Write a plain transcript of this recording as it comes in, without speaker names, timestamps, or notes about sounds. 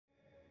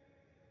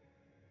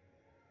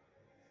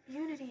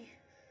Unity.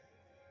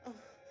 Oh,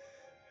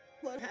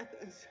 what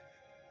happens?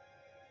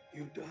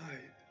 You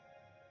died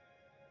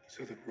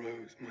so that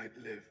Rose might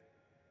live.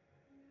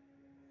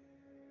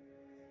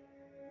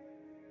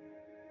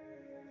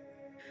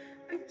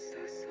 I'm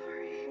so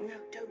sorry. No,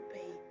 don't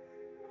be.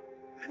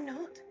 I'm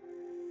not.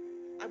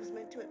 I was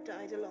meant to have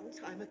died a long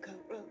time ago,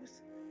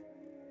 Rose.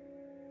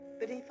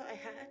 But if I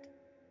had,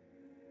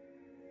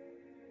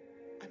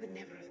 I would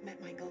never have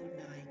met my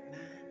golden-eyed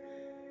man.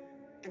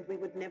 And we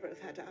would never have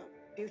had our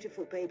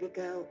beautiful baby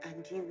girl,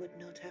 and you would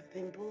not have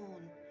been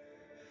born.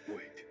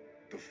 Wait,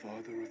 the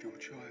father of your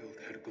child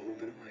had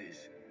golden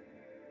eyes?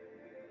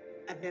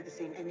 I've never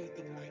seen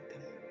anything like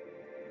them.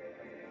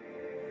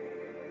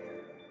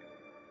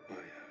 I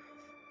have.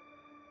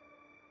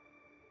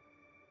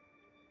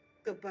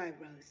 Goodbye,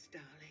 Rose,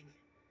 darling.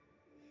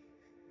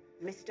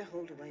 Mr.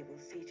 Holdaway will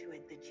see to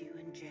it that you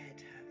and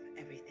Jed have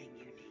everything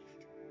you need.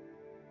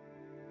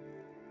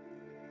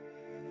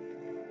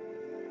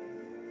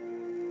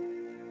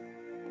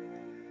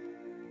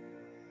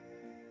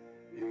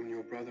 You and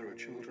your brother are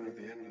children of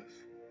the Endless.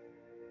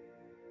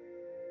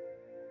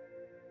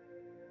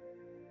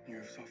 You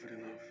have suffered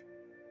enough.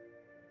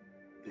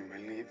 You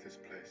may leave this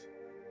place.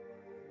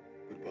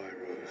 Goodbye,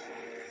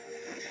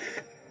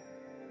 Rose.